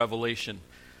Revelation.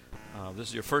 This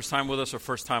is your first time with us or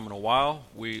first time in a while.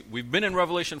 We've been in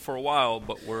Revelation for a while,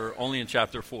 but we're only in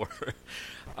chapter 4.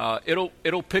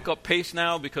 It'll pick up pace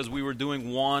now because we were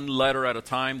doing one letter at a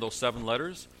time, those 7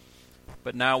 letters.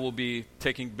 But now we'll be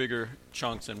taking bigger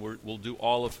chunks, and we'll do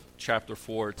all of chapter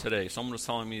 4 today. Someone was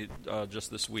telling me just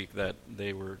this week that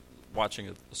they were watching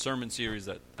a sermon series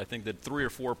that I think did 3 or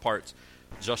 4 parts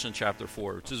just in chapter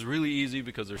 4, which is really easy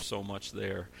because there's so much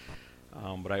there.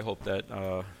 But I hope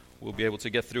that we'll be able to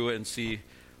get through it and see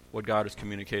what God is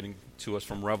communicating to us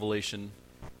from Revelation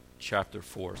chapter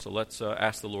 4. So let's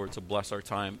ask the Lord to bless our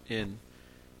time in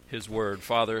His Word.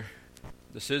 Father,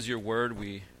 this is Your Word.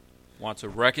 We want to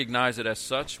recognize it as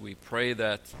such. We pray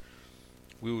that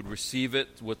we would receive it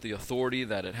with the authority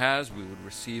that it has. We would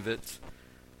receive it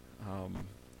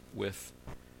with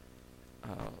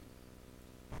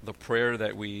the prayer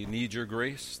that we need Your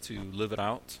grace to live it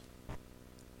out.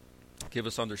 Give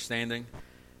us understanding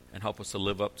and help us to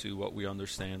live up to what we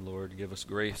understand, Lord. Give us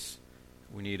grace.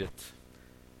 We need it.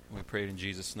 And we pray it in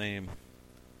Jesus' name.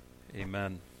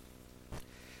 Amen.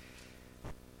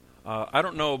 I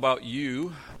don't know about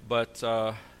you, but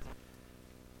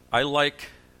I like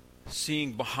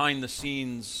seeing behind the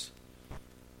scenes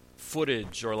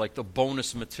footage or like the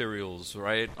bonus materials,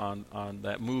 right, on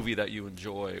that movie that you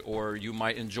enjoy. Or you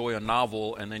might enjoy a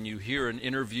novel and then you hear an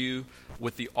interview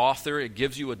with the author. It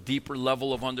gives you a deeper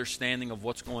level of understanding of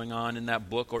what's going on in that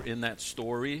book or in that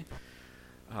story.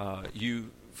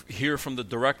 You hear from the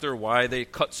director why they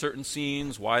cut certain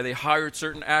scenes, why they hired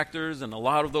certain actors, and a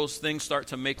lot of those things start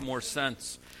to make more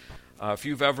sense. If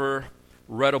you've ever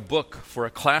read a book for a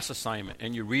class assignment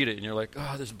and you read it and you're like,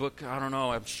 oh, this book, I don't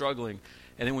know, I'm struggling.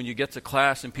 And then when you get to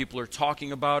class and people are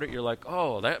talking about it, you're like,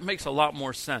 oh, that makes a lot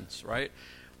more sense, right?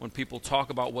 When people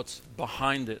talk about what's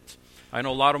behind it. I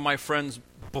know a lot of my friends,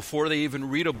 before they even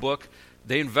read a book,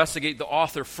 they investigate the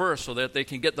author first so that they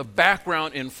can get the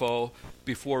background info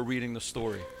before reading the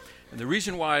story. And the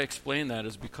reason why I explain that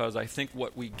is because I think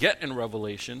what we get in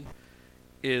Revelation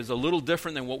is a little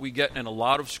different than what we get in a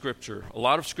lot of Scripture. A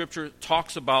lot of Scripture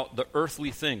talks about the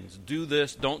earthly things. Do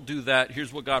this, don't do that.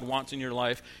 Here's what God wants in your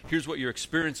life. Here's what you're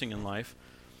experiencing in life.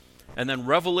 And then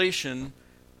Revelation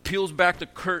peels back the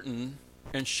curtain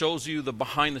and shows you the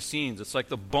behind the scenes. It's like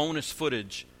the bonus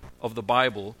footage of the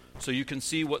Bible, so you can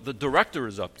see what the director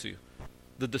is up to,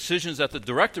 the decisions that the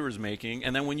director is making.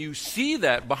 And then when you see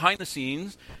that behind the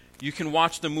scenes, you can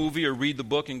watch the movie or read the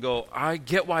book and go, I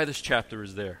get why this chapter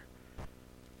is there.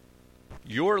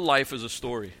 Your life is a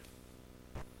story.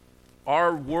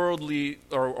 Our worldly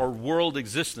or world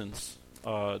existence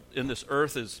in this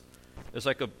earth is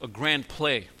like a grand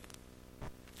play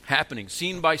happening,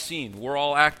 scene by scene. We're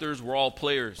all actors, we're all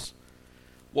players.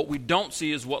 What we don't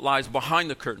see is what lies behind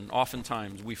the curtain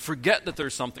oftentimes. We forget that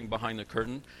there's something behind the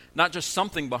curtain. Not just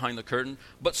something behind the curtain,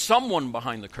 but someone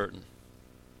behind the curtain.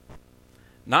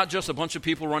 Not just a bunch of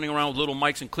people running around with little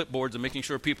mics and clipboards and making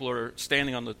sure people are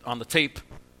standing on the tape,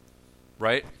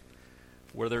 right,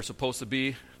 where they're supposed to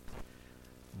be,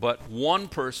 but one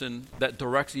person that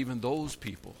directs even those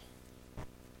people.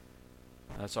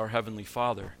 That's our Heavenly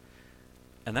Father.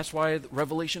 And that's why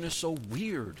Revelation is so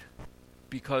weird,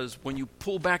 because when you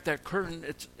pull back that curtain,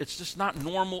 it's just not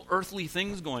normal earthly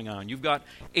things going on. You've got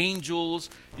angels,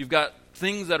 you've got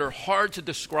things that are hard to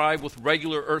describe with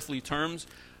regular earthly terms,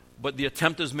 but the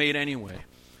attempt is made anyway.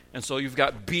 And so you've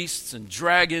got beasts and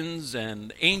dragons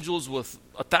and angels with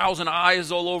 1,000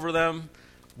 eyes all over them.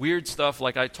 Weird stuff,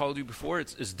 like I told you before,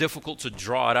 it's difficult to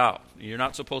draw it out. You're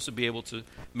not supposed to be able to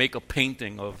make a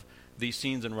painting of these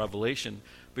scenes in Revelation,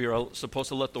 but you're supposed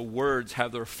to let the words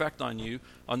have their effect on you,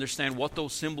 understand what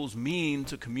those symbols mean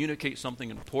to communicate something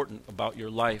important about your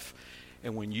life.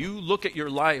 And when you look at your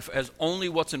life as only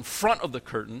what's in front of the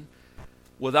curtain,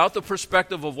 without the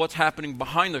perspective of what's happening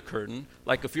behind the curtain,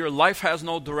 like if your life has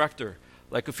no director,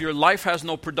 like if your life has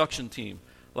no production team,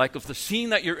 like if the scene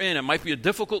that you're in, it might be a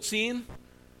difficult scene,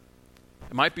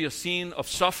 it might be a scene of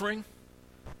suffering,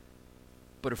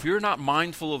 but if you're not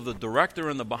mindful of the director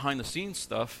and the behind-the-scenes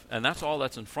stuff, and that's all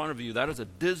that's in front of you, that is a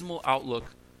dismal outlook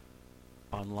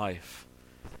on life.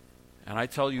 And I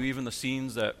tell you, even the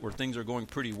scenes where things are going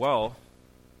pretty well,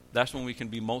 that's when we can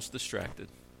be most distracted.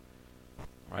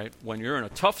 Right? When you're in a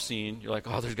tough scene, you're like,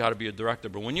 oh, there's got to be a director.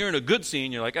 But when you're in a good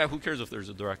scene, you're like, who cares if there's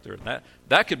a director? And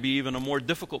that could be even a more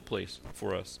difficult place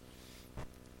for us.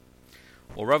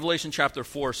 Well, Revelation chapter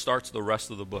 4 starts the rest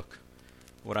of the book.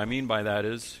 What I mean by that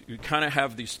is you kind of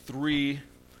have these 3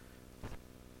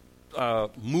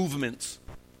 movements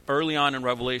early on in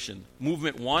Revelation.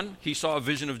 Movement 1, he saw a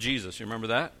vision of Jesus. You remember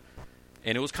that?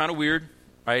 And it was kind of weird.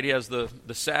 right? He has the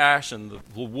sash and the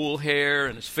wool hair,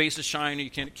 and his face is shiny. You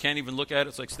can't even look at it.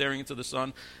 It's like staring into the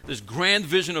sun. This grand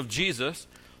vision of Jesus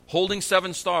holding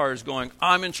 7 stars going,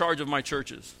 I'm in charge of my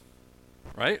churches,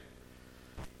 right?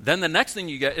 Then the next thing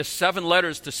you get is 7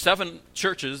 letters to 7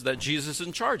 churches that Jesus is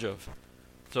in charge of.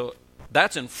 So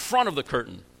that's in front of the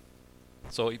curtain.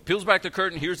 So he peels back the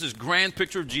curtain. Here's this grand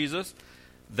picture of Jesus.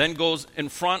 Then goes in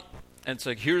front, and it's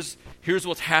like, here's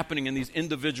what's happening in these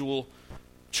individual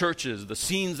churches, the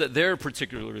scenes that they're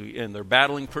particularly in. They're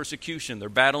battling persecution. They're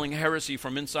battling heresy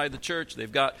from inside the church.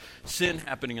 They've got sin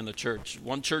happening in the church.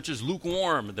 One church is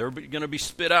lukewarm. They're going to be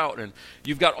spit out. And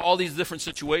you've got all these different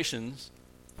situations.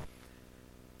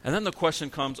 And then the question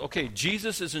comes, okay,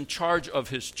 Jesus is in charge of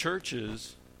his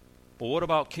churches, but what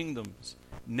about kingdoms,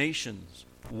 nations,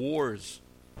 wars,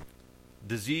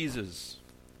 diseases,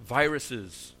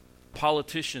 viruses,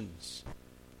 politicians,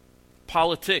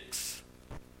 politics,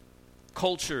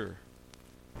 culture?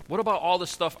 What about all the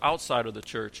stuff outside of the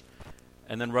church?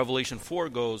 And then Revelation 4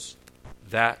 goes,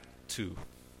 that too.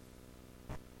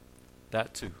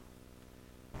 That too.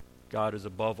 God is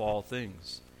above all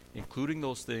things, including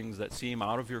those things that seem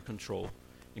out of your control,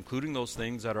 including those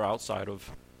things that are outside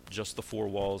of just the 4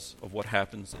 walls of what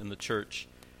happens in the church.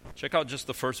 Check out just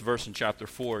the first verse in chapter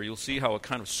 4. You'll see how it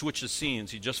kind of switches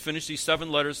scenes. He just finished these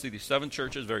 7 letters to these 7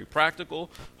 churches, very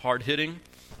practical, hard-hitting,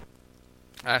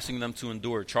 asking them to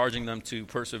endure, charging them to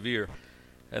persevere.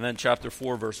 And then chapter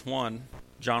 4, verse 1,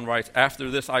 John writes,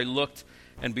 after this I looked,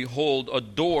 and behold, a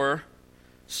door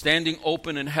standing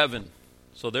open in heaven.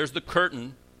 So there's the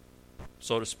curtain,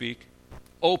 so to speak,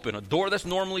 open, a door that's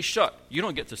normally shut. You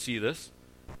don't get to see this.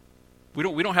 We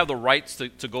don't have the rights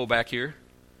to go back here.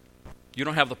 You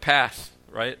don't have the pass,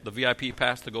 right? The VIP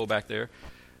pass to go back there.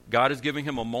 God is giving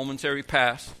him a momentary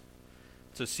pass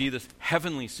to see this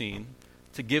heavenly scene,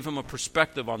 to give him a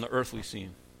perspective on the earthly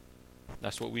scene.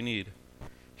 That's what we need.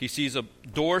 He sees a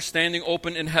door standing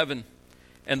open in heaven.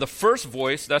 And the first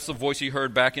voice, that's the voice he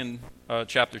heard back in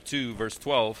chapter 2, verse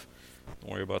 12.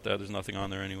 Don't worry about that. There's nothing on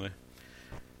there anyway.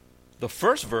 The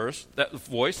first verse, that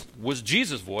voice, was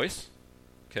Jesus' voice.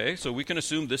 Okay, so we can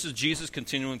assume this is Jesus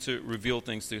continuing to reveal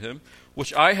things to him,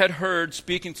 which I had heard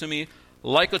speaking to me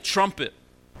like a trumpet.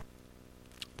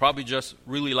 Probably just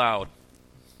really loud.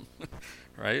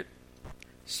 Right?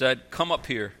 Said, come up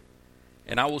here,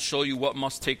 and I will show you what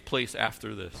must take place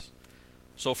after this.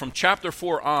 So from chapter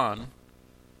 4 on,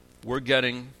 we're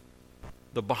getting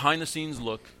the behind-the-scenes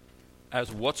look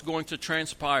as what's going to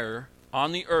transpire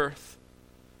on the earth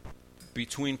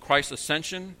between Christ's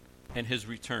ascension and his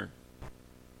return.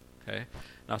 Okay?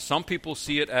 Now, some people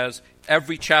see it as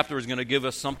every chapter is going to give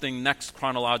us something next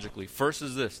chronologically. First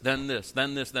is this, then this,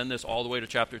 then this, then this, all the way to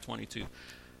chapter 22.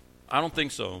 I don't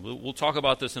think so. We'll talk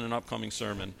about this in an upcoming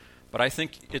sermon. But I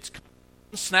think it's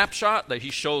a snapshot that he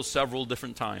shows several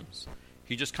different times.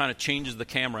 He just kind of changes the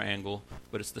camera angle,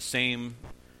 but it's the same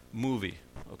movie.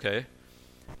 Okay?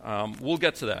 We'll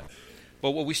get to that.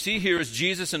 But what we see here is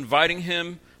Jesus inviting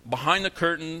him behind the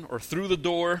curtain or through the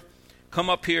door. Come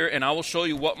up here, and I will show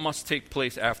you what must take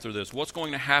place after this. What's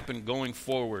going to happen going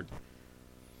forward?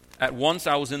 At once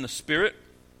I was in the Spirit.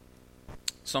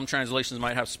 Some translations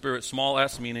might have Spirit small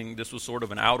s, meaning this was sort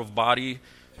of an out-of-body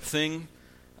thing.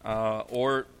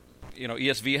 Or,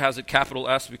 ESV has it capital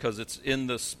S because it's in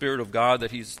the Spirit of God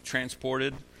that he's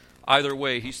transported. Either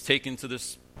way, he's taken to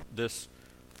this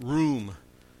room.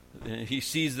 And he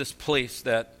sees this place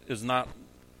that is not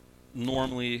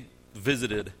normally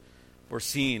visited or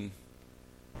seen.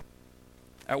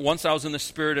 At once I was in the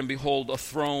Spirit, and behold, a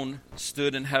throne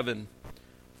stood in heaven,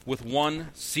 with one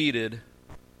seated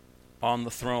on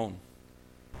the throne.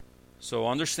 So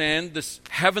understand, this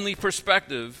heavenly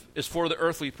perspective is for the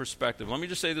earthly perspective. Let me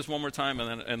just say this one more time,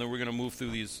 and then we're going to move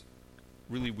through these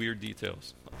really weird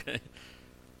details. Okay?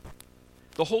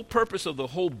 The whole purpose of the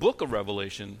whole book of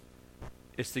Revelation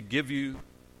is to give you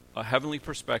a heavenly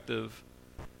perspective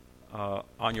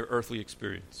on your earthly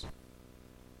experience.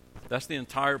 That's the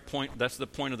entire point. That's the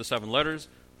point of the 7 letters,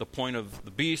 the point of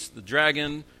the beast, the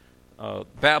dragon,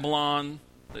 Babylon,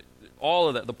 all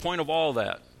of that. The point of all of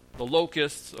that, the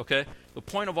locusts, okay? The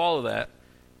point of all of that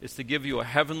is to give you a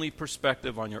heavenly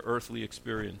perspective on your earthly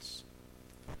experience.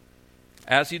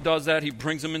 As he does that, he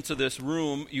brings them into this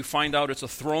room. You find out it's a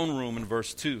throne room in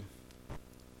verse 2.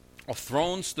 A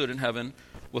throne stood in heaven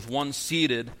with one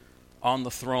seated on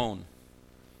the throne.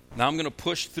 Now I'm going to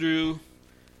push through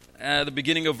the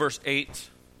beginning of verse 8,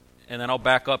 and then I'll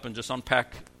back up and just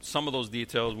unpack some of those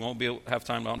details. We won't have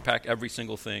time to unpack every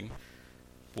single thing.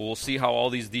 But we'll see how all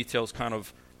these details kind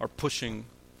of are pushing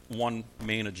one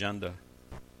main agenda.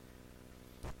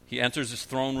 He enters his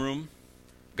throne room,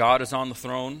 God is on the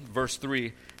throne. Verse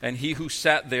 3, and he who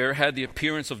sat there had the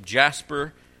appearance of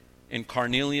jasper and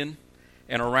carnelian,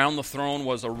 and around the throne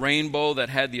was a rainbow that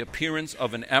had the appearance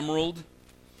of an emerald.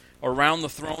 Around the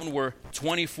throne were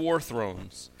 24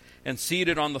 thrones, and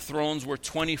seated on the thrones were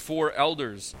 24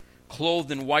 elders,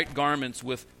 clothed in white garments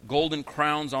with golden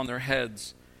crowns on their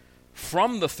heads.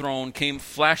 From the throne came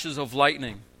flashes of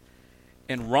lightning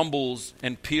and rumbles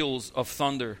and peals of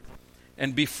thunder.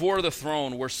 And before the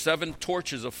throne were 7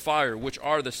 torches of fire, which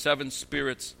are the 7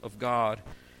 spirits of God.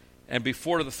 And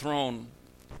before the throne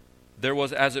there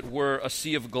was, as it were, a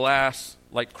sea of glass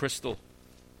like crystal.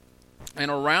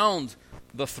 And around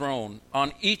the throne,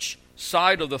 on each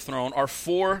side of the throne, are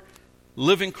 4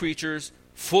 living creatures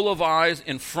full of eyes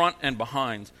in front and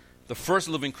behind. The first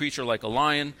living creature like a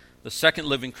lion, the second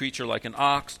living creature like an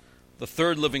ox, the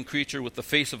third living creature with the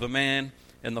face of a man,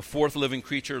 and the fourth living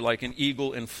creature like an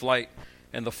eagle in flight.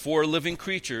 And the 4 living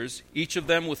creatures, each of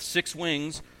them with 6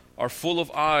 wings, are full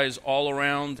of eyes all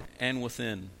around and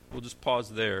within. We'll just pause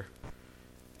there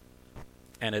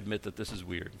and admit that this is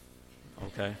weird.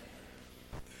 Okay?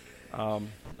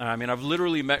 I mean, I've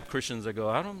literally met Christians that go,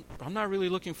 I'm not really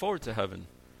looking forward to heaven.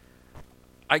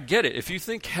 I get it. If you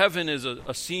think heaven is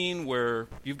a scene where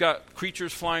you've got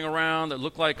creatures flying around that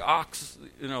look like ox,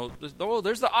 there's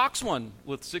the ox one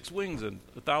with 6 wings and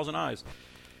 1,000 eyes.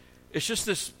 It's just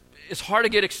this, it's hard to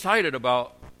get excited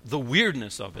about the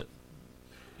weirdness of it,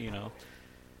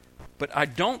 But I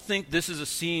don't think this is a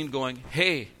scene going,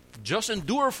 hey, just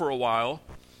endure for a while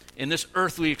in this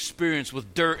earthly experience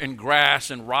with dirt and grass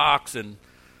and rocks and,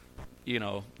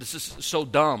 this is so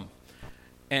dumb.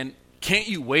 And can't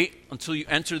you wait until you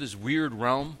enter this weird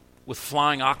realm with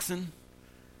flying oxen?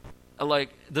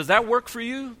 Does that work for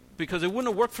you? Because it wouldn't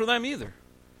have worked for them either.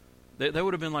 They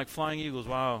would have been like flying eagles.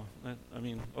 Wow.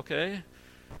 Okay.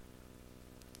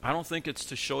 I don't think it's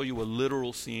to show you a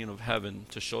literal scene of heaven,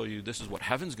 to show you this is what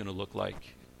heaven's going to look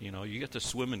like. You get to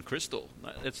swim in crystal.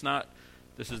 This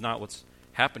is not what's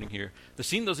happening here. The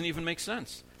scene doesn't even make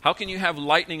sense. How can you have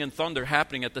lightning and thunder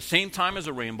happening at the same time as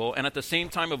a rainbow and at the same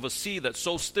time of a sea that's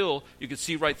so still you can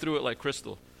see right through it like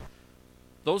crystal?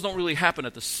 Those don't really happen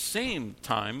at the same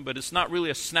time, but it's not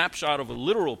really a snapshot of a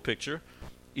literal picture.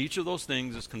 Each of those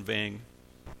things is conveying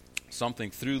something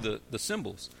through the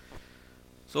symbols.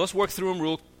 So let's work through them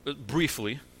real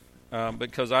briefly,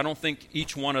 because I don't think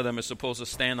each one of them is supposed to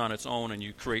stand on its own and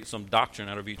you create some doctrine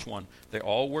out of each one. They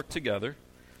all work together.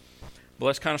 But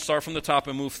let's kind of start from the top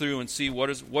and move through and see what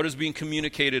is being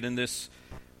communicated in this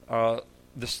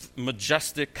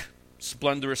majestic,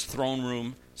 splendorous throne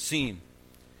room scene.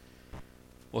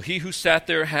 Well, he who sat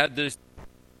there had this.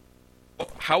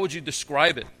 How would you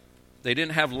describe it? They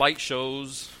didn't have light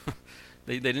shows.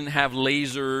 they didn't have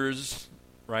lasers,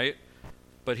 right?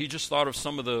 But he just thought of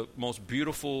some of the most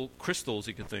beautiful crystals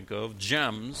he could think of,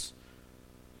 gems,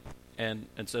 and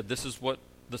said, this is what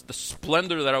the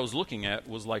splendor that I was looking at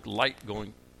was like light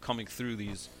coming through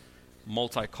these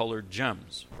multicolored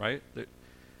gems, right?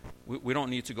 We don't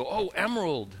need to go, oh,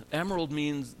 emerald. Emerald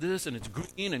means this, and it's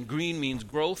green, and green means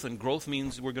growth, and growth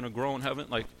means we're going to grow in heaven.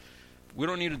 We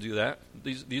don't need to do that.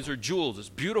 These are jewels. It's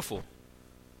beautiful.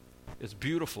 It's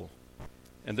beautiful.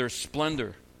 And there's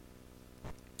splendor.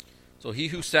 So he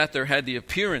who sat there had the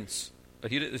appearance.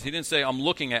 He didn't say, I'm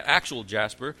looking at actual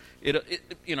jasper.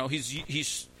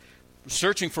 He's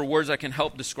searching for words that can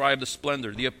help describe the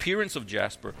splendor. The appearance of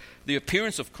jasper, the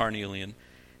appearance of carnelian,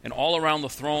 and all around the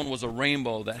throne was a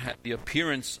rainbow that had the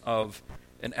appearance of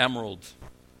an emerald.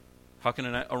 How can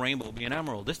a rainbow be an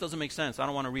emerald? This doesn't make sense. I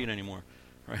don't want to read anymore,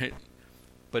 right?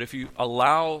 But if you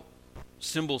allow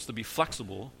symbols to be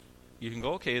flexible, you can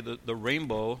go, okay, the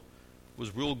rainbow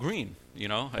was real green,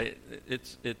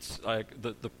 It's like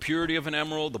the purity of an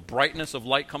emerald, the brightness of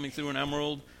light coming through an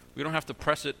emerald. We don't have to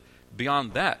press it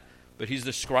beyond that. But he's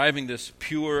describing this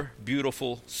pure,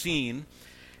 beautiful scene.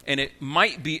 And it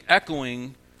might be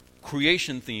echoing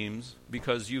creation themes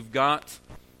because you've got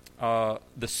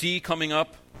the sea coming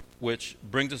up, which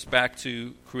brings us back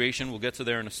to creation. We'll get to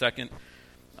there in a second.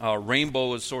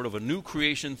 Rainbow is sort of a new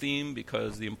creation theme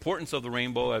because the importance of the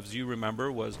rainbow, as you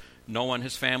remember, was Noah and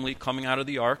his family coming out of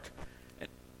the ark.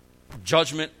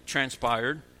 Judgment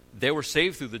transpired. They were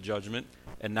saved through the judgment,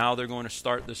 and now they're going to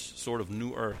start this sort of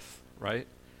new earth, right?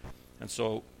 And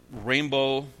so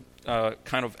rainbow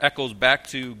kind of echoes back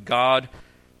to God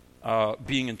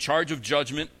being in charge of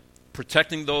judgment,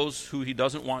 protecting those who he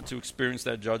doesn't want to experience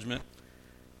that judgment,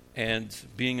 and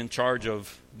being in charge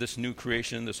of this new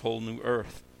creation, this whole new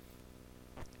earth.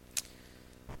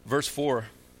 Verse 4,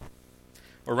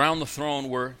 around the throne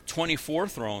were 24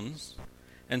 thrones,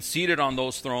 And seated on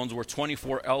those thrones were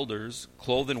 24 elders,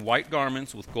 clothed in white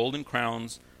garments with golden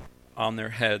crowns on their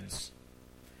heads.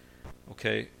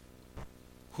 Okay,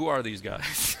 who are these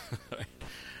guys?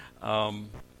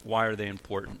 Why are they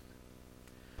important?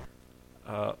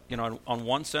 On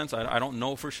one sense, I don't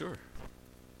know for sure.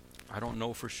 I don't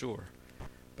know for sure.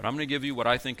 But I'm going to give you what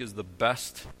I think is the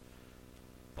best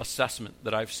assessment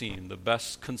that I've seen, the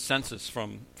best consensus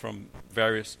from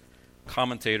various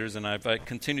commentators, and I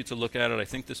continue to look at it. I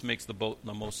think this makes the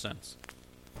most sense.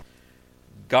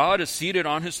 God is seated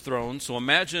on his throne, so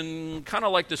imagine kind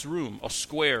of like this room, a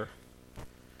square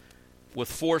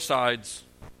with four sides,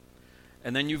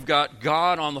 and then you've got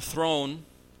God on the throne,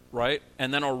 right?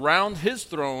 And then around his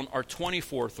throne are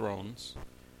 24 thrones,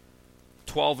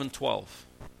 12 and 12.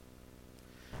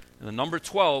 And the number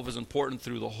 12 is important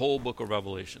through the whole book of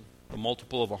Revelation. The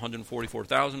multiple of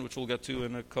 144,000, which we'll get to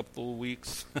in a couple of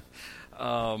weeks.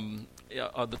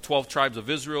 The 12 tribes of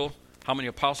Israel. How many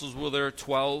apostles were there?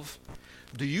 12.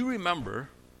 Do you remember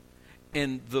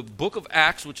in the book of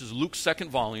Acts, which is Luke's second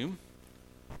volume,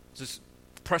 just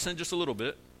press in just a little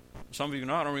bit. Some of you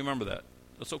know, I don't remember that.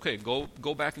 That's okay.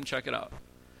 Go back and check it out.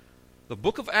 The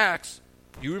book of Acts,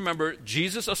 you remember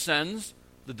Jesus ascends.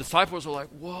 The disciples are like,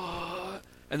 what?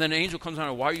 And then an angel comes down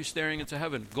and, why are you staring into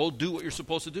heaven? Go do what you're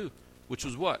supposed to do. Which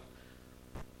was what?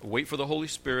 Wait for the Holy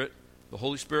Spirit. The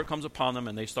Holy Spirit comes upon them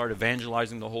and they start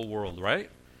evangelizing the whole world, right?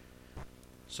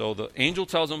 So the angel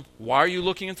tells them, why are you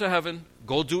looking into heaven?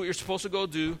 Go do what you're supposed to go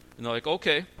do. And they're like,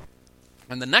 okay.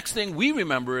 And the next thing we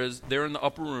remember is they're in the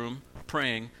upper room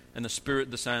praying and the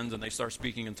Spirit descends and they start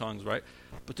speaking in tongues, right?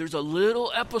 But there's a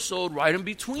little episode right in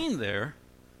between there.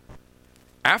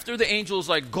 After the angel's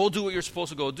like, go do what you're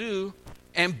supposed to go do,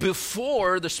 and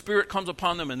before the Spirit comes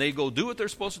upon them and they go do what they're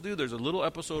supposed to do, there's a little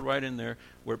episode right in there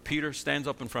where Peter stands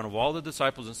up in front of all the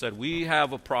disciples and said, we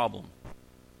have a problem.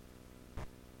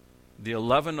 The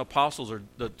 12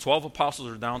 apostles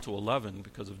are down to 11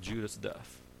 because of Judas'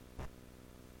 death.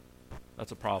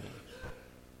 That's a problem.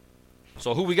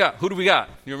 So who we got? Who do we got?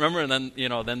 You remember? And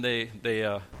then they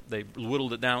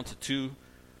whittled it down to two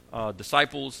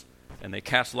disciples, and they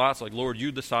cast lots like, Lord,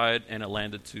 you decide, and it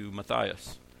landed to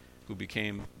Matthias, who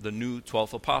became the new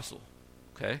 12th apostle.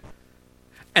 Okay?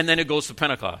 And then it goes to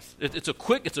Pentecost. It's a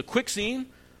quick scene,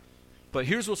 but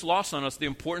here's what's lost on us, the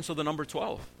importance of the number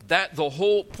 12. That the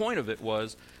whole point of it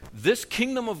was, this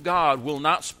kingdom of God will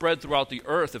not spread throughout the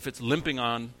earth if it's limping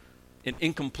on an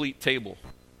incomplete table.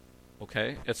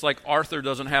 Okay? It's like Arthur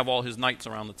doesn't have all his knights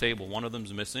around the table. One of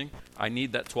them's missing. I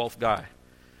need that 12th guy.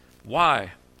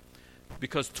 Why?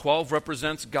 Because 12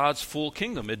 represents God's full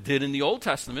kingdom. It did in the Old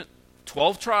Testament.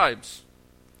 12 tribes,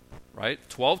 right?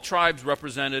 12 tribes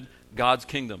represented God's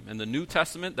kingdom. In the New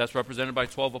Testament, that's represented by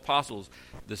 12 apostles.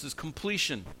 This is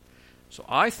completion. So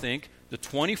I think the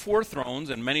 24 thrones,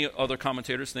 and many other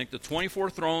commentators think the 24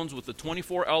 thrones with the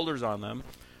 24 elders on them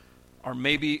are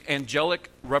maybe angelic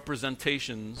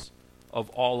representations of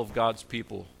all of God's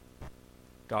people,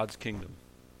 God's kingdom.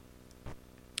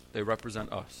 They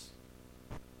represent us.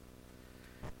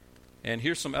 And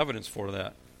here's some evidence for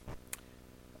that.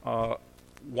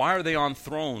 Why are they on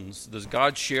thrones? Does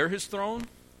God share his throne?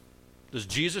 Does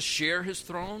Jesus share his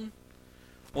throne?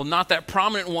 Well, not that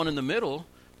prominent one in the middle,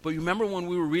 but you remember when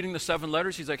we were reading the 7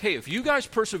 letters, he's like, hey, if you guys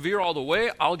persevere all the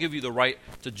way, I'll give you the right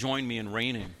to join me in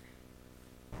reigning.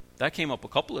 That came up a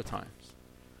couple of times.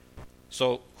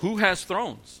 So who has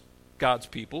thrones? God's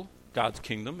people, God's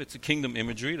kingdom. It's a kingdom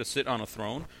imagery to sit on a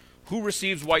throne. Who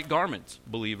receives white garments?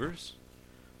 Believers.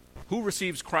 Who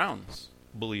receives crowns?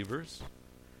 Believers.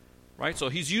 Right? So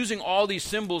he's using all these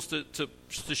symbols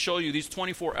to show you these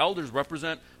 24 elders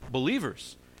represent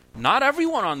believers. Not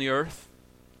everyone on the earth,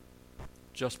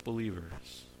 just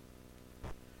believers.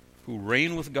 Who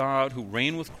reign with God, who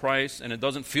reign with Christ, and it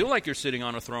doesn't feel like you're sitting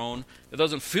on a throne. It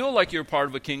doesn't feel like you're part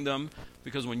of a kingdom,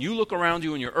 because when you look around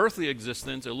you in your earthly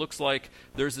existence, it looks like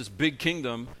there's this big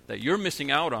kingdom that you're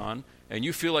missing out on, and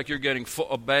you feel like you're getting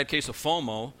a bad case of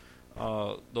FOMO.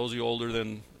 Those of you older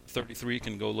than 33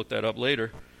 can go look that up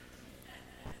later.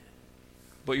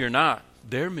 But you're not.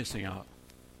 They're missing out.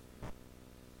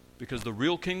 Because the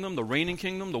real kingdom, the reigning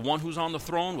kingdom, the one who's on the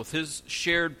throne with his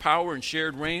shared power and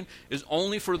shared reign, is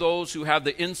only for those who have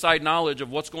the inside knowledge of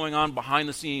what's going on behind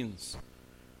the scenes.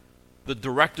 The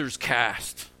director's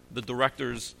cast, the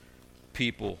director's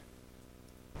people.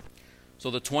 So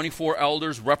the 24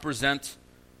 elders represent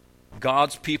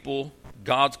God's people,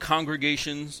 God's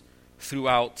congregations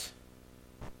throughout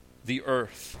the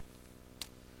earth.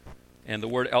 And the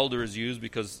word elder is used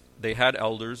because they had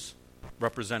elders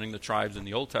representing the tribes in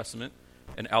the Old Testament,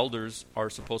 and elders are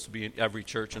supposed to be in every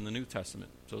church in the New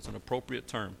Testament. So it's an appropriate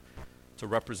term to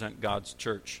represent God's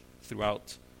church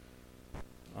throughout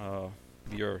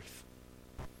the earth.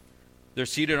 They're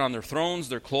seated on their thrones.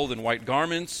 They're clothed in white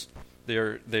garments.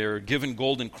 They're given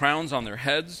golden crowns on their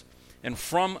heads. And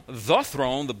from the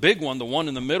throne, the big one, the one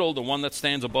in the middle, the one that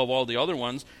stands above all the other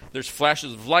ones, there's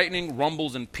flashes of lightning,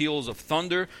 rumbles and peals of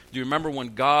thunder. Do you remember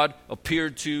when God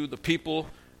appeared to the people,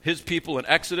 his people in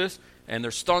Exodus? And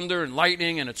there's thunder and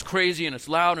lightning, and it's crazy and it's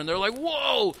loud, and they're like,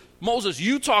 whoa, Moses,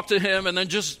 you talk to him, and then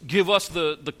just give us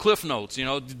the cliff notes,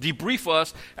 debrief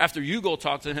us after you go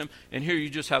talk to him. And here you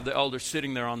just have the elders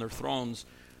sitting there on their thrones,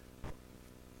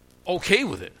 okay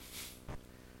with it.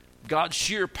 God's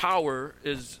sheer power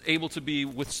is able to be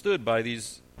withstood by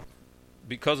these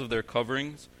because of their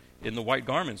coverings in the white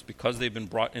garments, because they've been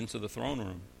brought into the throne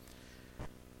room.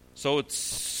 So it's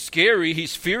scary.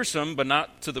 He's fearsome, but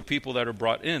not to the people that are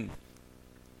brought in.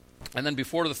 And then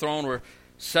before the throne were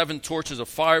 7 torches of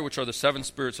fire, which are the 7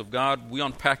 spirits of God. We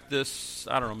unpacked this,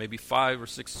 maybe 5 or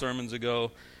 6 sermons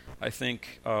ago, I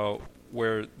think,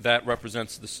 where that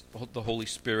represents the Holy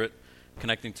Spirit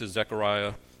connecting to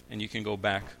Zechariah, and you can go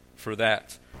back for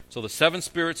that. So the 7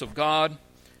 spirits of God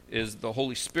is the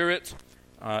Holy Spirit.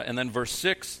 And then verse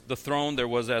 6, the throne, there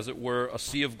was, as it were, a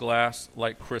sea of glass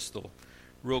like crystal.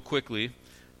 Real quickly,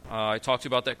 I talked to you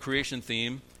about that creation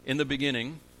theme. In the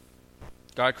beginning,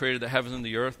 God created the heavens and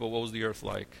the earth, but what was the earth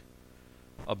like?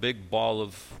 A big ball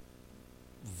of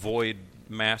void,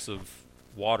 massive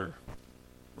water,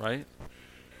 right?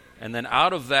 And then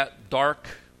out of that dark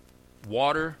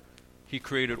water, he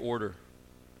created order.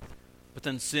 But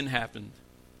then sin happened.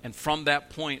 And from that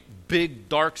point, big,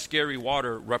 dark, scary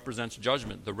water represents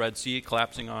judgment. The Red Sea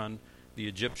collapsing on the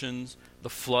Egyptians, the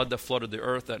flood that flooded the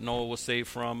earth that Noah was saved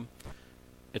from,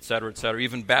 etc., etc.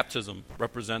 Even baptism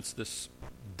represents this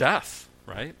death,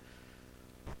 right?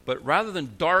 But rather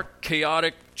than dark,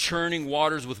 chaotic, churning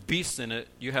waters with beasts in it,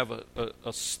 you have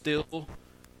a still,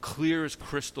 clear as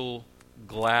crystal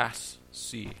glass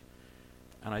sea.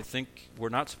 And I think we're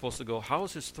not supposed to go, how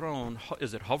is his throne?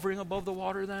 Is it hovering above the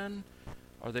water then?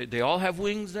 Are they all have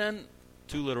wings then?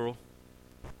 Too literal.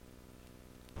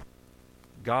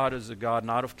 God is a God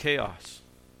not of chaos,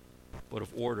 but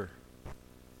of order.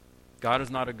 God is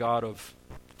not a God of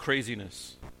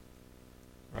craziness,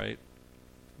 right?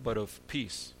 But of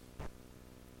peace.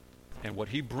 And what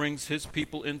he brings his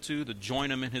people into to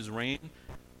join him in his reign,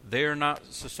 they are not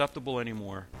susceptible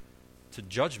anymore to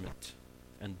judgment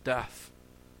and death,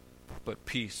 but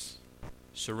peace,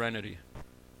 serenity,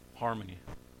 harmony,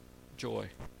 joy.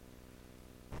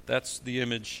 That's the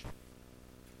image.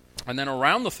 And then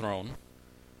around the throne,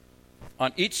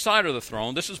 on each side of the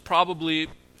throne, this is probably,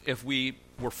 if we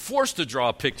were forced to draw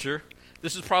a picture,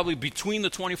 this is probably between the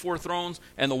 24 thrones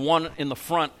and the one in the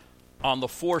front. On the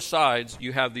 4 sides,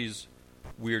 you have these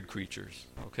weird creatures,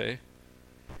 okay?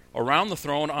 Around the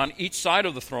throne, on each side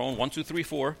of the throne, 1, 2, 3,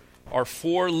 4, are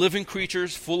 4 living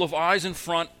creatures full of eyes in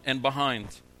front and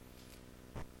behind.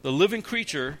 The living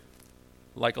creature,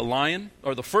 like a lion,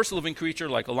 or the first living creature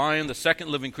like a lion, the second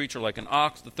living creature like an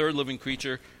ox, the third living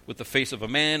creature with the face of a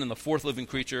man, and the fourth living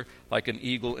creature like an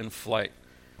eagle in flight.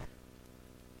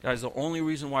 Guys, the only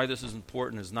reason why this is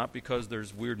important is not because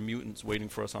there's weird mutants waiting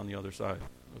for us on the other side,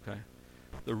 okay?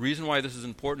 The reason why this is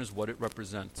important is what it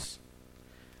represents.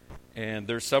 And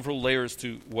there's several layers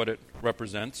to what it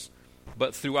represents.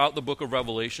 But throughout the book of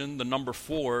Revelation, the number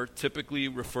 4 typically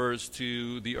refers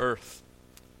to the earth.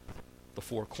 The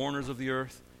 4 corners of the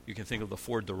earth. You can think of the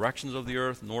 4 directions of the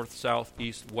earth, north, south,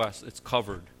 east, west. It's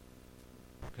covered.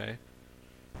 Okay?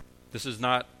 This is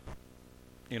not,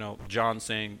 John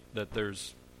saying that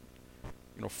there's,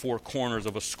 4 corners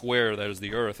of a square that is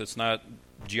the earth. It's not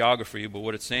geography, but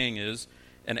what it's saying is,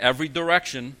 in every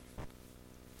direction,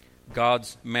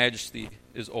 God's majesty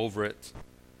is over it.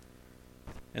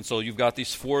 And so you've got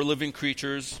these 4 living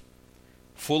creatures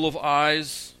full of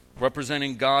eyes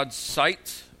representing God's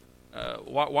sight.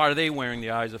 Why are they wearing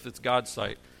the eyes if it's God's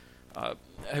sight?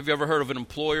 Have you ever heard of an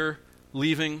employer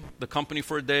leaving the company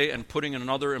for a day and putting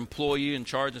another employee in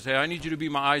charge and say, I need you to be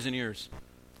my eyes and ears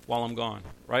while I'm gone,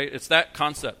 right? It's that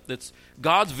concept. It's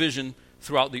God's vision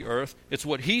throughout the earth. It's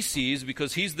what he sees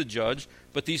because he's the judge,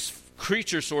 but these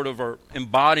creatures sort of are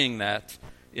embodying that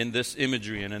in this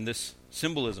imagery and in this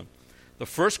symbolism. The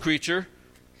first creature,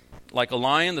 like a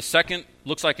lion. The second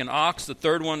looks like an ox. The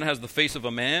third one has the face of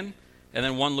a man. And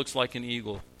then one looks like an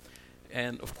eagle.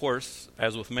 And of course,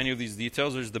 as with many of these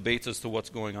details, there's debates as to what's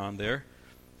going on there.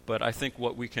 But I think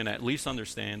what we can at least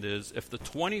understand is if the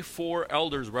 24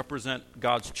 elders represent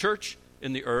God's church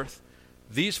in the earth,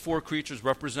 these 4 creatures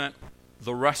represent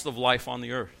the rest of life on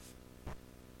the earth.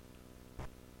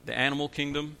 The animal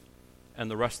kingdom and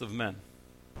the rest of men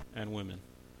and women.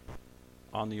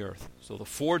 on the earth. So the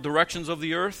four directions of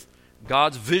the earth,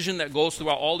 God's vision that goes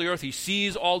throughout all the earth. He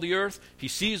sees all the earth. He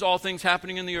sees all things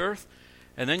happening in the earth.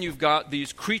 And then you've got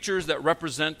these creatures that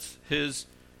represent his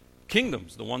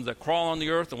kingdoms, the ones that crawl on the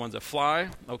earth, the ones that fly,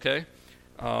 okay?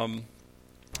 And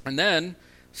then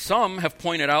some have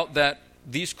pointed out that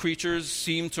these creatures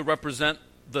seem to represent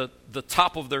the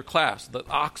top of their class. The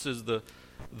ox is the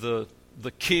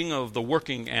king of the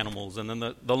working animals, and then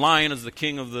the lion is the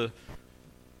king of the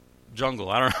jungle.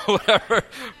 I don't know, whatever,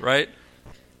 right?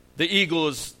 The eagle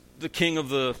is the king of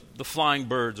the flying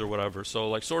birds or whatever. So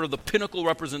like sort of the pinnacle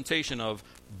representation of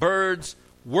birds,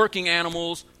 working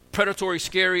animals, predatory,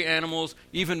 scary animals,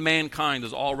 even mankind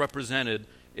is all represented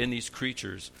in these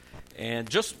creatures. And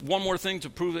just one more thing to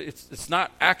prove that it's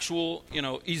not actual,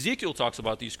 Ezekiel talks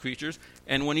about these creatures,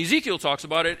 and when Ezekiel talks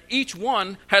about it, each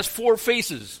one has four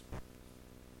faces.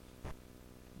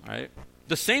 Right?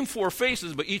 The same four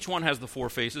faces, but each one has the four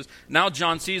faces. Now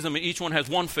John sees them, and each one has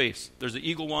one face. There's an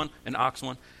eagle one, an ox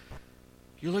one.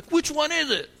 You're like, which one is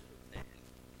it?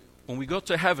 When we go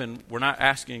to heaven, we're not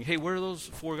asking, hey, where are those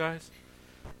four guys?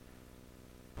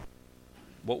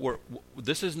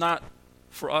 This is not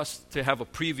for us to have a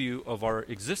preview of our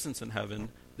existence in heaven.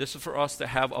 This is for us to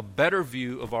have a better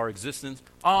view of our existence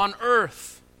on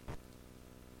earth.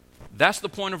 That's the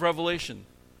point of Revelation.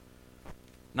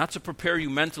 Not to prepare you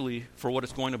mentally for what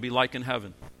it's going to be like in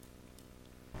heaven.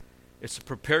 It's to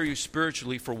prepare you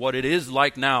spiritually for what it is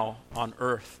like now on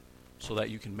earth so that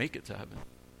you can make it to heaven.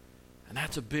 And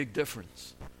that's a big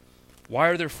difference. Why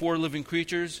are there four living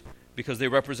creatures? Because they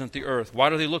represent the earth. Why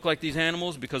do they look like these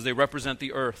animals? Because they represent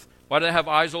the earth. Why do they have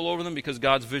eyes all over them? Because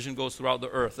God's vision goes throughout the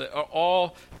earth. It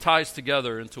all ties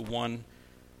together into one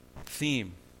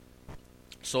theme.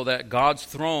 So that God's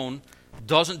throne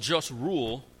doesn't just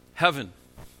rule heaven.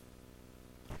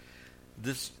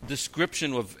 This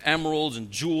description of emeralds and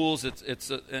jewels,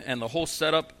 and the whole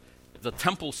setup, it's a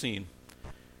temple scene.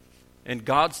 And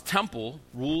God's temple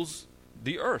rules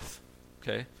the earth.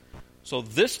 Okay? So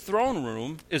this throne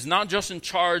room is not just in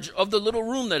charge of the little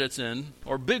room that it's in,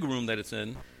 or big room that it's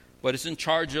in, but it's in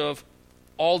charge of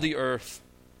all the earth.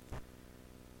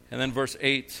 And then verse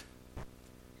 8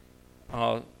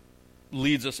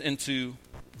 leads us into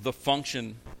the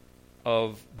function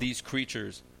of these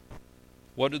creatures.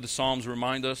 What do the Psalms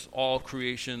remind us? All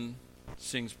creation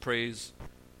sings praise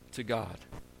to God.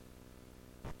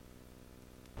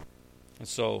 And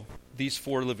so these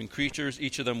four living creatures,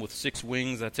 each of them with 6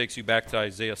 wings, that takes you back to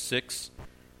Isaiah 6.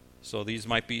 So these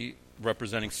might be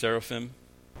representing seraphim.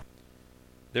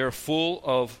 They're full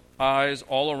of eyes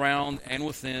all around and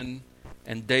within,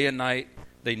 and day and night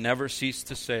they never cease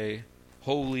to say,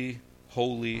 Holy,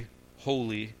 holy,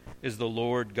 holy is the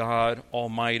Lord God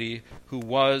Almighty, who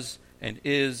was and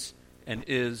is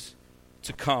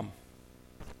to come.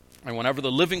 And whenever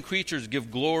the living creatures give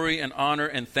glory and honor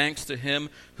and thanks to him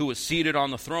who is seated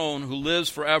on the throne, who lives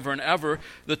forever and ever,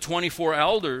 the 24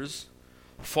 elders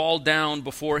fall down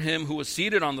before him who is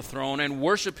seated on the throne and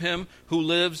worship him who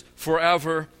lives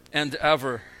forever and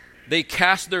ever. They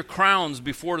cast their crowns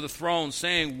before the throne,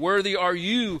 saying, Worthy are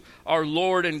you, our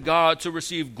Lord and God, to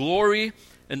receive glory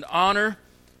and honor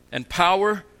and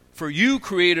power, for you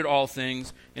created all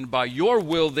things, and by your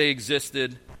will they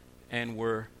existed and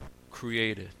were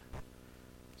created.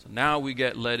 So now we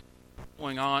get led. What's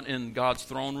going on in God's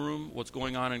throne room? What's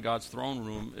going on in God's throne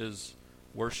room is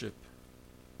worship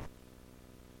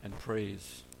and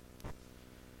praise.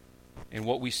 And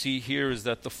what we see here is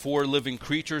that the four living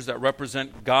creatures that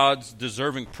represent God's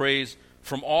deserving praise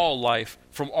from all life,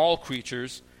 from all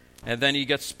creatures, and then he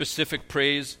gets specific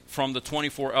praise from the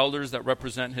 24 elders that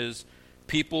represent his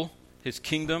people, his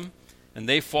kingdom, and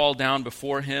they fall down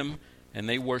before him and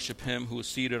they worship him who is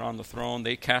seated on the throne.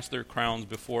 They cast their crowns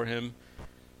before him,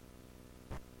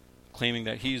 claiming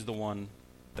that he's the one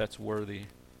that's worthy.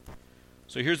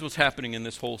 So here's what's happening in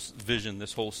this whole vision,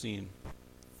 this whole scene.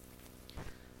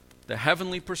 The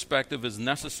heavenly perspective is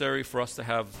necessary for us to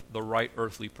have the right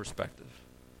earthly perspective.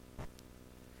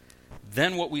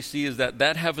 Then what we see is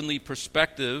that heavenly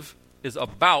perspective is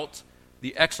about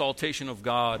the exaltation of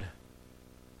God.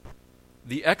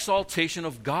 The exaltation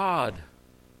of God.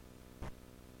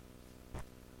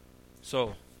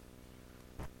 So,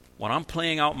 when I'm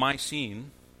playing out my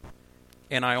scene,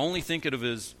 and I only think of it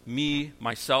as me,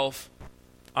 myself,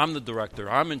 I'm the director,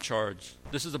 I'm in charge.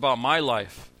 This is about my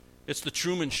life. It's the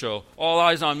Truman Show. All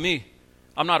eyes on me.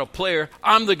 I'm not a player.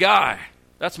 I'm the guy.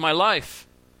 That's my life.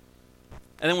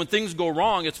 And then when things go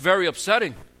wrong, it's very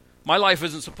upsetting. My life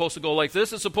isn't supposed to go like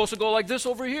this. It's supposed to go like this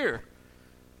over here.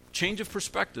 Change of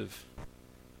perspective.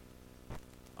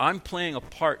 I'm playing a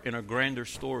part in a grander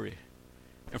story.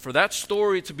 And for that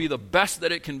story to be the best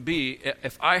that it can be,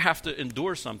 if I have to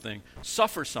endure something,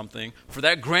 suffer something, for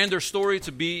that grander story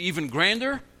to be even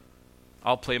grander,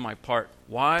 I'll play my part.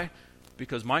 Why?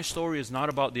 Because my story is not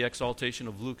about the exaltation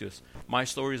of Lucas. My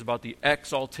story is about the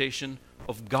exaltation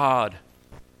of God.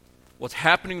 What's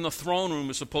happening in the throne room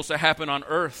is supposed to happen on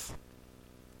earth.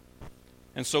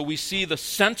 And so we see the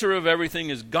center of everything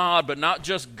is God, but not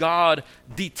just God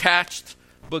detached,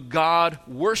 but God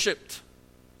worshipped.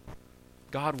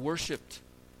 God worshipped.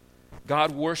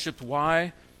 God worshipped.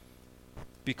 Why?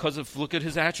 Because of, look at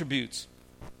his attributes.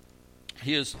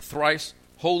 He is thrice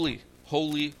holy,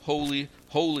 holy, holy,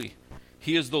 holy.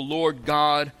 He is the Lord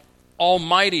God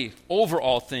Almighty over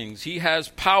all things. He has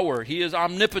power. He is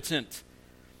omnipotent.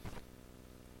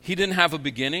 He didn't have a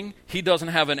beginning. He doesn't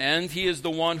have an end. He is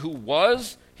the one who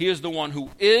was, he is the one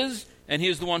who is, and he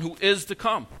is the one who is to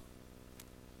come.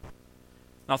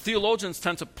 Now, theologians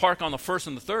tend to park on the first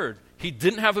and the third. He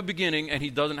didn't have a beginning, and he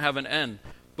doesn't have an end.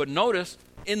 But notice,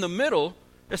 in the middle,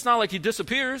 it's not like he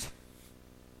disappears.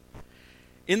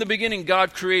 In the beginning,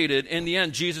 God created. In the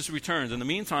end, Jesus returns. In the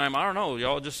meantime, I don't know.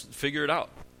 Y'all just figure it out.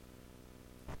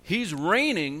 He's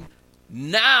reigning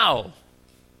now.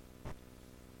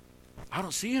 I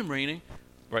don't see him reigning.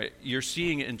 Right, you're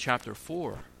seeing it in chapter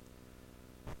 4.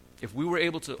 If we were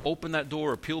able to open that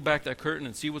door or peel back that curtain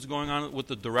and see what's going on with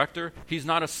the director, he's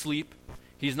not asleep.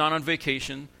 He's not on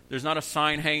vacation. There's not a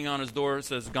sign hanging on his door that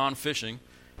says, "Gone fishing."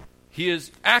 He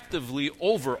is actively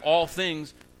over all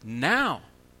things now.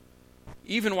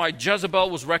 Even while Jezebel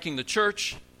was wrecking the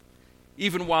church,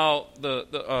 even while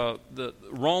the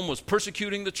Rome was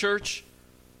persecuting the church,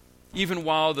 even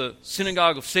while the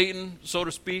synagogue of Satan, so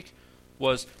to speak,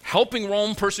 was helping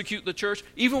Rome persecute the church,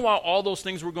 even while all those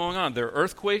things were going on, their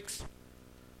earthquakes,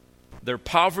 their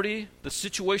poverty, the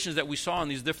situations that we saw in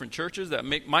these different churches that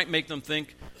might make them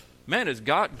think, man, is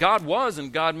God was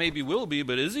and God maybe will be,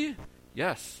 but is he?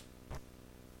 Yes.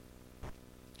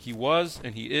 He was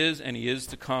and he is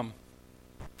to come.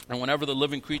 And whenever the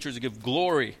living creatures give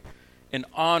glory and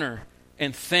honor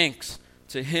and thanks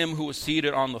to him who is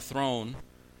seated on the throne,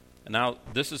 and now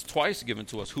this is twice given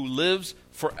to us, who lives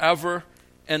forever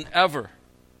and ever.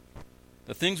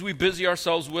 The things we busy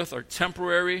ourselves with are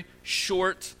temporary,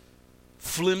 short,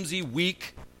 flimsy,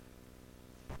 weak.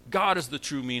 God is the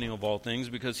true meaning of all things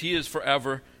because he is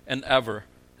forever and ever.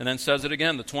 And then says it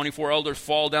again, the 24 elders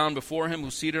fall down before him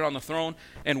who's seated on the throne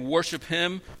and worship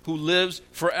him who lives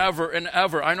forever and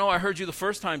ever. I know I heard you the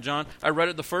first time, John. I read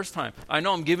it the first time. I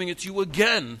know I'm giving it to you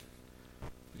again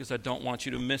because I don't want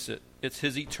you to miss it. It's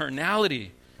his eternality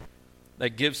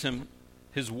that gives him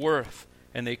his worth.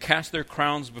 And they cast their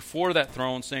crowns before that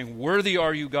throne saying, "Worthy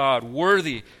are you, God,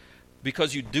 worthy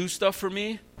because you do stuff for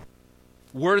me.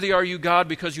 Worthy are you, God,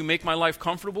 because you make my life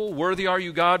comfortable. Worthy are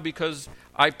you, God, because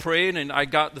I prayed and I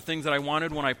got the things that I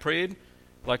wanted when I prayed,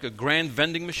 like a grand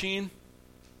vending machine.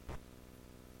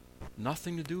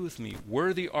 Nothing to do with me.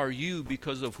 Worthy are you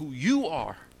because of who you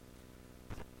are,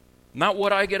 not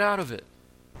what I get out of it.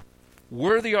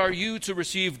 Worthy are you to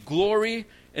receive glory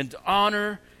and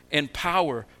honor and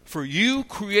power. For you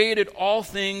created all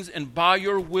things, and by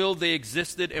your will they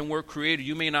existed and were created."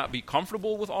 You may not be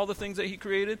comfortable with all the things that he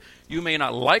created. You may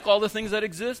not like all the things that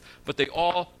exist, but they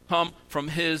all come from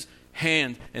his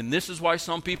hand. And this is why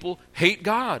some people hate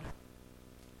God.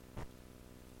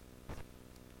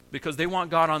 Because they want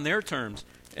God on their terms.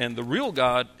 And the real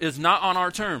God is not on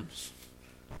our terms.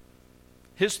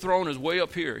 His throne is way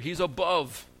up here. He's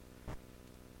above.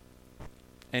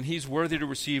 And he's worthy to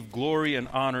receive glory and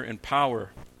honor and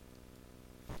power.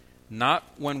 Not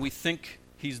when we think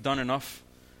he's done enough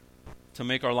to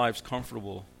make our lives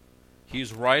comfortable.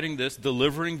 He's writing this,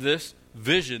 delivering this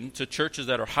vision to churches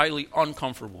that are highly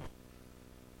uncomfortable.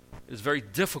 It's very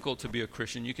difficult to be a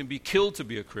Christian. You can be killed to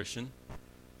be a Christian.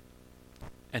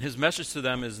 And his message to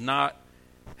them is not,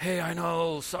 "Hey, I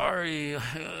know, sorry,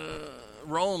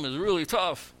 Rome is really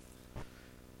tough.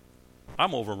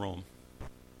 I'm over Rome.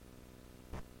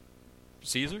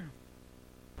 Caesar's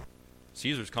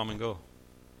come and go.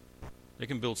 They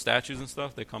can build statues and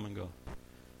stuff, they come and go.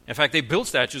 In fact, they build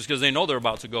statues because they know they're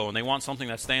about to go, and they want something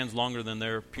that stands longer than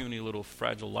their puny little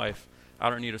fragile life. I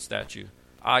don't need a statue.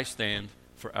 I stand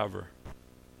forever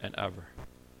and ever."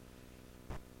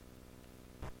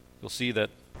 You'll see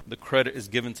that the credit is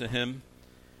given to him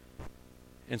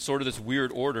in sort of this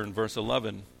weird order in verse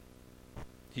 11.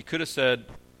 He could have said,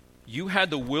 "You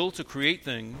had the will to create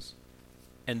things,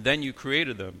 and then you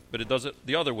created them." But it does it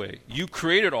the other way. You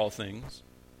created all things,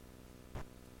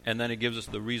 and then it gives us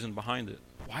the reason behind it.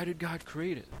 Why did God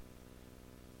create it?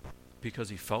 Because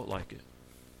he felt like it.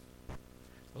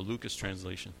 A Lucas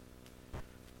translation.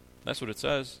 That's what it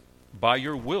says. By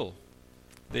your will,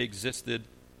 they existed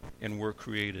and were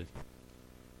created.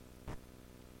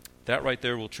 That right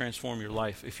there will transform your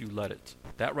life if you let it.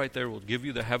 That right there will give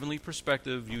you the heavenly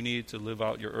perspective you need to live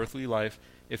out your earthly life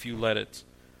if you let it.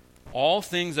 All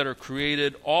things that are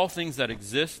created, all things that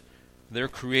exist, they're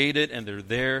created and they're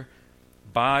there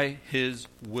by His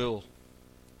will.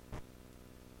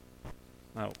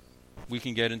 Now, we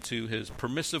can get into His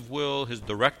permissive will, His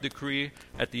direct decree.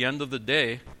 At the end of the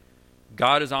day,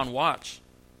 God is on watch.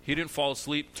 He didn't fall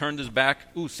asleep, turned His back.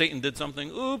 Ooh, Satan did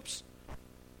something. Oops.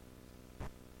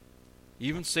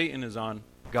 Even Satan is on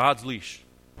God's leash.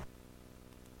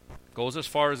 Goes as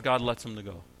far as God lets him to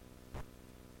go.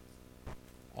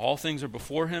 All things are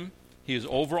before Him. He is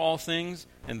over all things,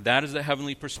 and that is the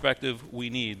heavenly perspective we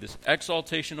need. This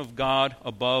exaltation of God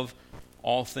above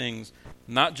all things.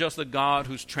 Not just a God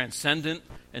who's transcendent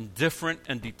and different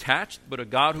and detached, but a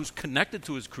God who's connected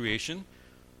to His creation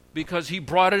because He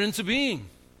brought it into being.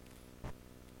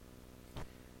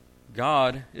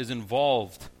 God is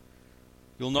involved.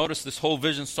 You'll notice this whole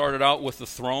vision started out with the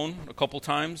throne a couple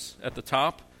times at the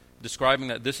top, describing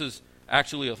that this is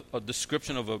actually a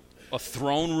description of a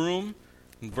throne room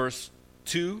in verse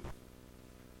 2.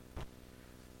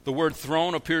 The word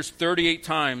throne appears 38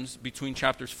 times between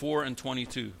chapters 4 and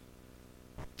 22.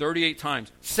 38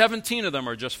 times. 17 of them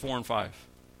are just 4 and 5.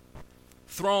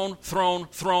 Throne, throne,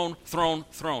 throne, throne,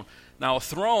 throne. Now, a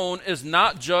throne is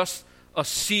not just a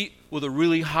seat with a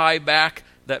really high back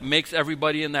that makes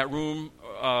everybody in that room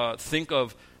think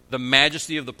of the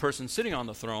majesty of the person sitting on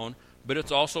the throne, but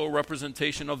it's also a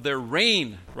representation of their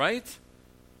reign, right?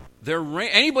 Their reign.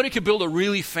 Anybody could build a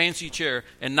really fancy chair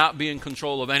and not be in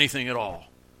control of anything at all.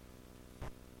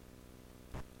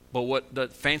 But what the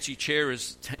fancy chair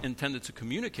is intended to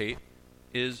communicate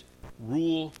is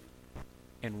rule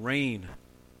and reign.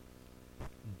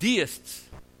 Deists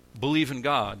believe in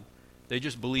God. They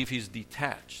just believe He's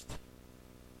detached.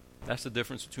 That's the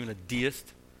difference between a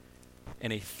deist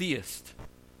and a theist.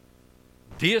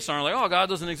 Deists aren't like, oh, God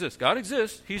doesn't exist. God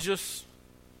exists.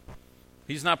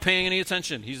 He's not paying any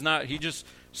attention. He just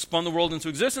spun the world into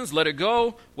existence, let it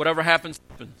go. Whatever happens,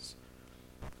 happens.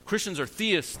 Christians are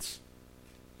theists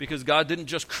because God didn't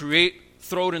just create,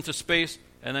 throw it into space,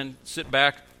 and then sit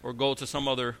back or go to some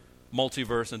other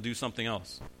multiverse and do something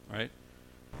else, right?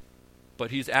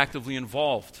 But He's actively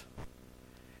involved.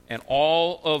 And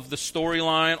all of the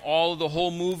storyline, all of the whole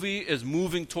movie is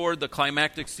moving toward the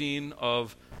climactic scene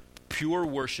of pure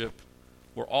worship,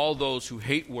 where all those who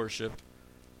hate worship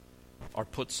are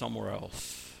put somewhere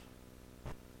else.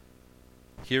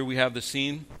 Here we have the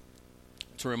scene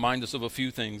to remind us of a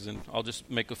few things, and I'll just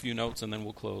make a few notes and then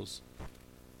we'll close.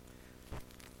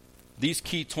 These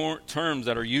key terms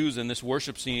that are used in this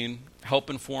worship scene help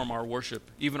inform our worship,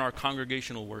 even our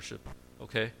congregational worship,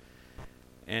 okay?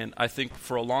 And I think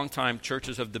for a long time,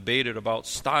 churches have debated about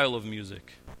style of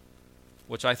music,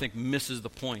 which I think misses the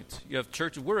point. You have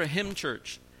churches, we're a hymn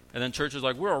church, and then churches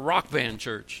like, we're a rock band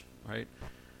church, right?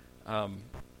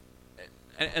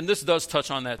 And this does touch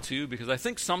on that too, because I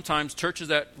think sometimes churches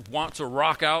that want to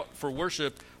rock out for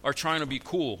worship are trying to be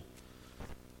cool.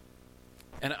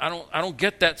 And I don't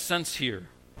get that sense here.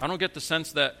 I don't get the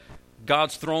sense that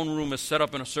God's throne room is set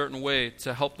up in a certain way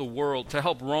to help the world, to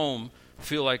help Rome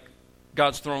feel like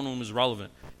God's throne room is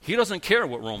relevant. He doesn't care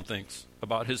what Rome thinks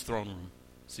about His throne room.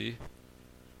 See?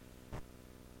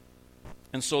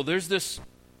 And so there's this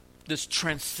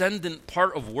transcendent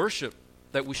part of worship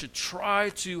that we should try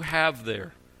to have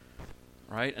there,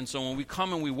 right? And so when we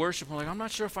come and we worship, we're like, I'm not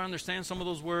sure if I understand some of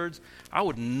those words. I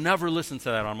would never listen to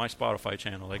that on my Spotify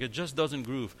channel. Like, it just doesn't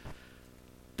groove.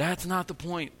 That's not the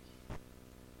point.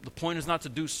 The point is not to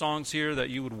do songs here that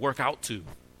you would work out to.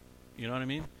 You know what I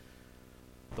mean?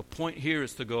 The point here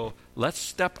is to go, let's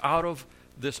step out of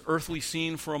this earthly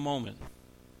scene for a moment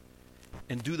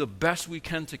and do the best we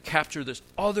can to capture this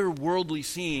otherworldly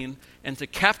scene, and to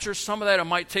capture some of that. It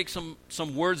might take some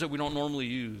words that we don't normally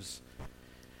use.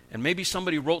 And maybe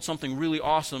somebody wrote something really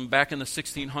awesome back in the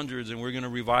 1600s, and we're going to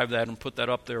revive that and put that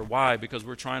up there. Why? Because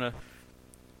we're trying to,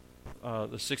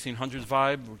 the 1600s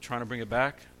vibe, we're trying to bring it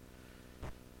back?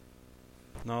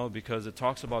 No, because it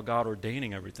talks about God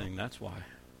ordaining everything. That's why.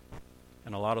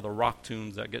 And a lot of the rock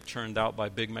tunes that get churned out by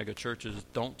big mega churches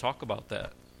don't talk about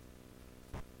that.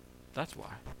 That's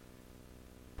why.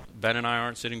 Ben and I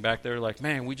aren't sitting back there like,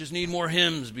 man, we just need more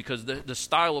hymns because the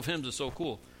style of hymns is so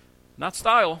cool. Not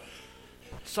style,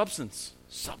 substance.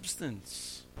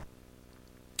 Substance.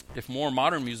 If more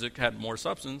modern music had more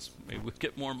substance, maybe we'd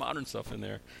get more modern stuff in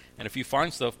there. And if you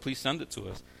find stuff, please send it to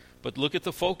us. But look at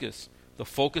the focus. The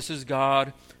focus is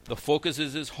God. The focus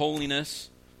is His holiness,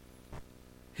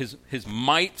 His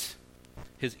might,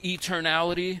 his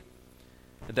eternality,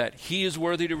 that he is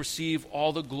worthy to receive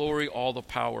all the glory, all the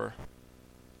power.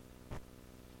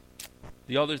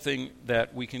 The other thing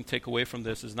that we can take away from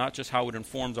this is not just how it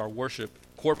informs our worship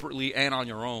corporately and on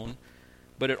your own,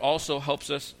 but it also helps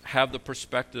us have the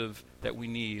perspective that we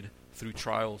need through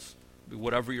trials,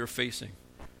 whatever you're facing.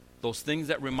 Those things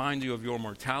that remind you of your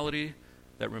mortality,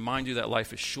 that remind you that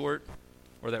life is short,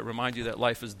 or that remind you that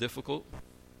life is difficult.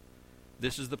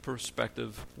 This is the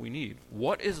perspective we need.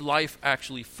 What is life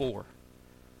actually for?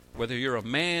 Whether you're a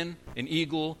man, an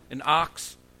eagle, an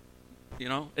ox,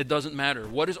 it doesn't matter.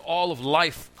 What is all of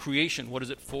life, creation, what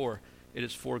is it for? It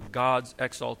is for God's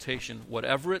exaltation,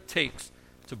 whatever it takes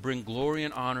to bring glory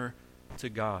and honor to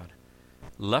God.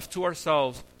 Left to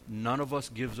ourselves, none of us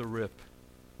gives a rip.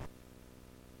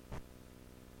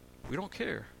 We don't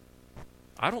care.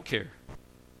 I don't care.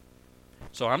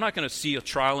 So I'm not going to see a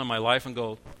trial in my life and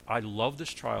go, I love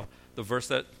this trial. The verse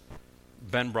that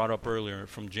Ben brought up earlier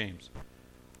from James.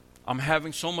 I'm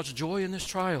having so much joy in this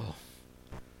trial.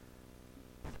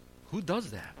 Who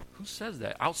does that? Who says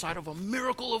that? Outside of a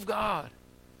miracle of God.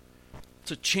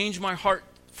 To change my heart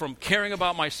from caring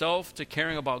about myself to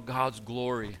caring about God's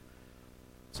glory.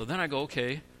 So then I go,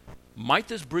 okay, might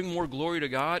this bring more glory to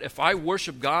God? If I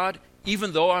worship God,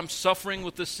 even though I'm suffering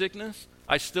with this sickness,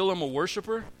 I still am a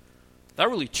worshiper? That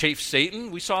really chafes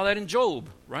Satan. We saw that in Job,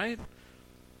 right?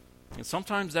 And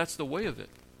sometimes that's the way of it.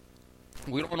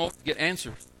 We don't always get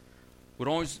answers. We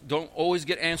don't always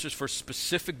get answers for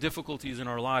specific difficulties in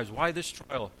our lives. Why this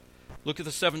trial? Look at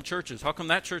the 7 churches. How come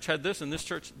that church had this and this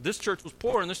church was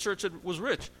poor and this church was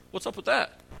rich? What's up with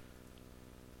that?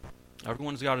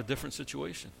 Everyone's got a different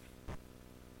situation.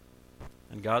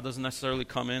 And God doesn't necessarily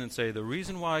come in and say, the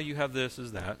reason why you have this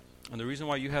is that, and the reason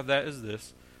why you have that is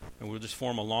this. And we'll just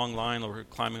form a long line, or we're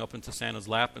climbing up into Santa's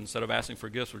lap. Instead of asking for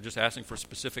gifts, we're just asking for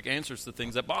specific answers to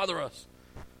things that bother us.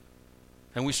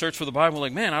 And we search for the Bible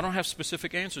like, man, I don't have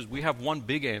specific answers. We have one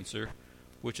big answer,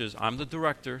 which is I'm the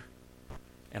director,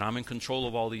 and I'm in control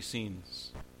of all these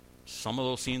scenes. Some of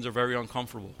those scenes are very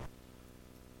uncomfortable.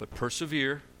 But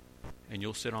persevere, and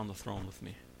you'll sit on the throne with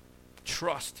me.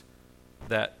 Trust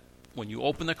that when you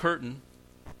open the curtain,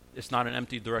 it's not an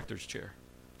empty director's chair.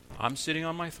 I'm sitting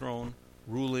on my throne,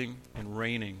 ruling and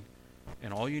reigning,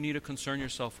 and all you need to concern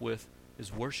yourself with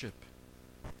is worship.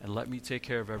 And let me take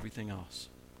care of everything else.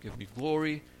 Give me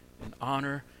glory and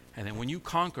honor. And then when you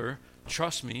conquer,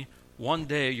 trust me, one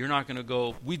day you're not going to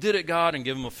go, we did it, God, and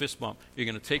give him a fist bump. You're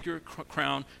going to take your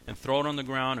crown and throw it on the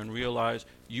ground and realize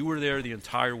you were there the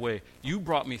entire way. You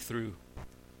brought me through.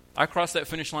 I crossed that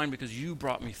finish line because you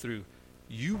brought me through.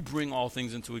 You bring all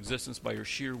things into existence by your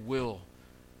sheer will.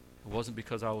 It wasn't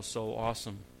because I was so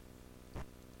awesome.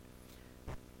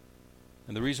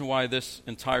 And the reason why this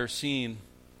entire scene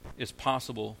is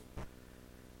possible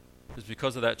is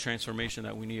because of that transformation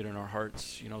that we need in our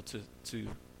hearts.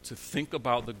 To think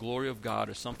about the glory of God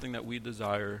as something that we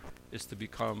desire is to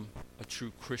become a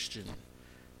true Christian.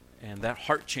 And that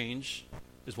heart change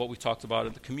is what we talked about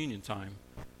at the communion time.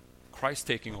 Christ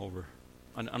taking over.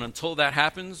 And until that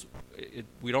happens,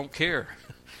 we don't care.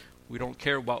 We don't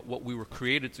care about what we were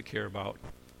created to care about,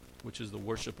 which is the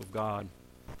worship of God.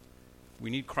 We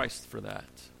need Christ for that.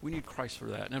 We need Christ for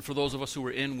that. And for those of us who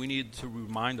are in, we need to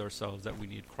remind ourselves that we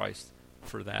need Christ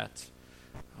for that.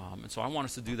 And so I want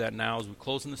us to do that now as we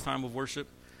close in this time of worship.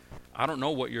 I don't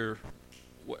know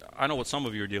I know what some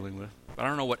of you are dealing with, but I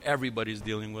don't know what everybody's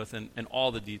dealing with and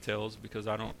all the details because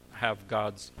I don't have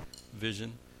God's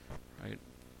vision, right?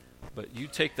 But you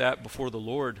take that before the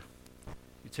Lord.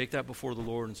 You take that before the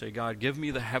Lord and say, God, give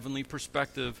me the heavenly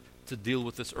perspective to deal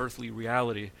with this earthly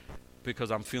reality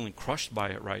because I'm feeling crushed by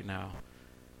it right now.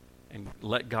 And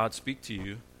let God speak to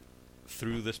you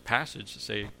through this passage to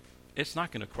say, it's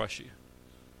not going to crush you.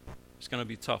 It's going to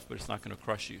be tough, but it's not going to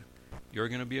crush you. You're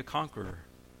going to be a conqueror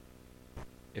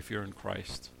if you're in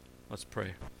Christ. Let's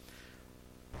pray.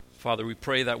 Father, we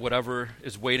pray that whatever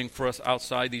is waiting for us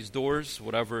outside these doors,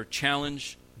 whatever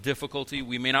challenge, difficulty,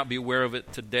 we may not be aware of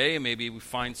it today. Maybe we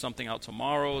find something out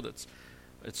tomorrow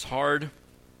it's hard.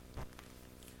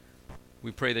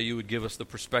 We pray that you would give us the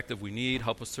perspective we need.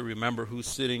 Help us to remember who's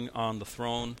sitting on the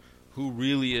throne, who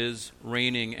really is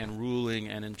reigning and ruling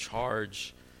and in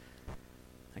charge.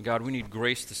 And God, we need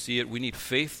grace to see it. We need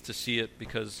faith to see it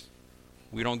because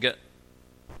we don't get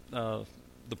the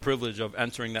privilege of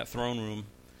entering that throne room.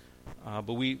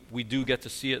 But we do get to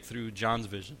see it through John's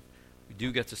vision. We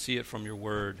do get to see it from your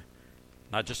word,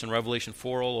 not just in Revelation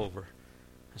 4, all over.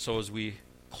 And so as we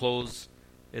close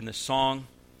in this song,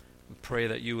 we pray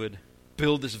that you would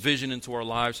build this vision into our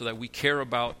lives so that we care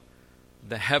about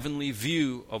the heavenly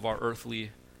view of our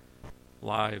earthly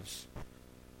lives.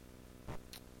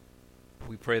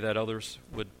 We pray that others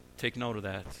would take note of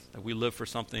that we live for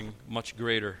something much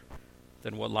greater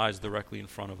than what lies directly in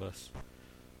front of us.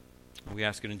 We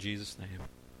ask it in Jesus' name.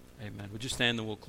 Amen. Would you stand and we'll close.